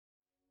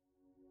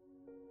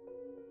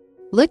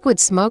Liquid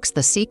smoke's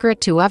the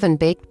secret to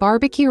oven-baked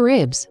barbecue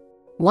ribs.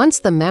 Once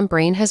the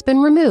membrane has been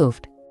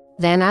removed,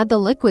 then add the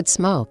liquid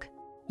smoke.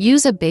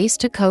 Use a base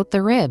to coat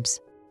the ribs.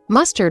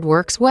 Mustard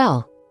works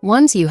well.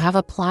 Once you have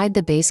applied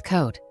the base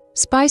coat,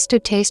 spice to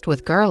taste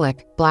with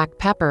garlic, black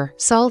pepper,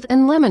 salt,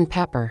 and lemon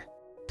pepper.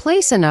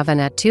 Place in oven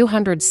at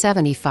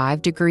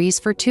 275 degrees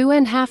for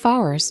 2.5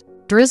 hours.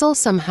 Drizzle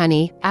some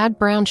honey, add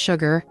brown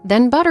sugar,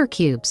 then butter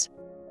cubes.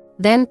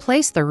 Then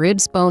place the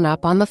ribs bone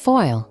up on the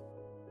foil.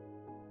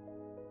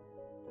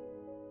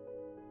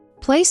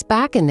 Place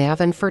back in the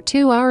oven for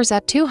 2 hours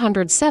at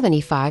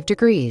 275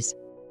 degrees.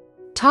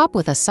 Top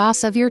with a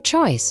sauce of your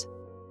choice.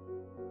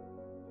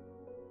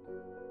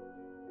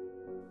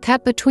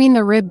 Cut between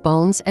the rib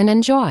bones and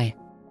enjoy.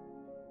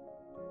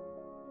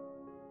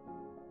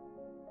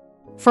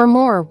 For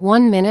more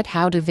 1-minute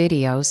how-to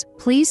videos,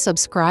 please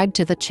subscribe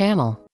to the channel.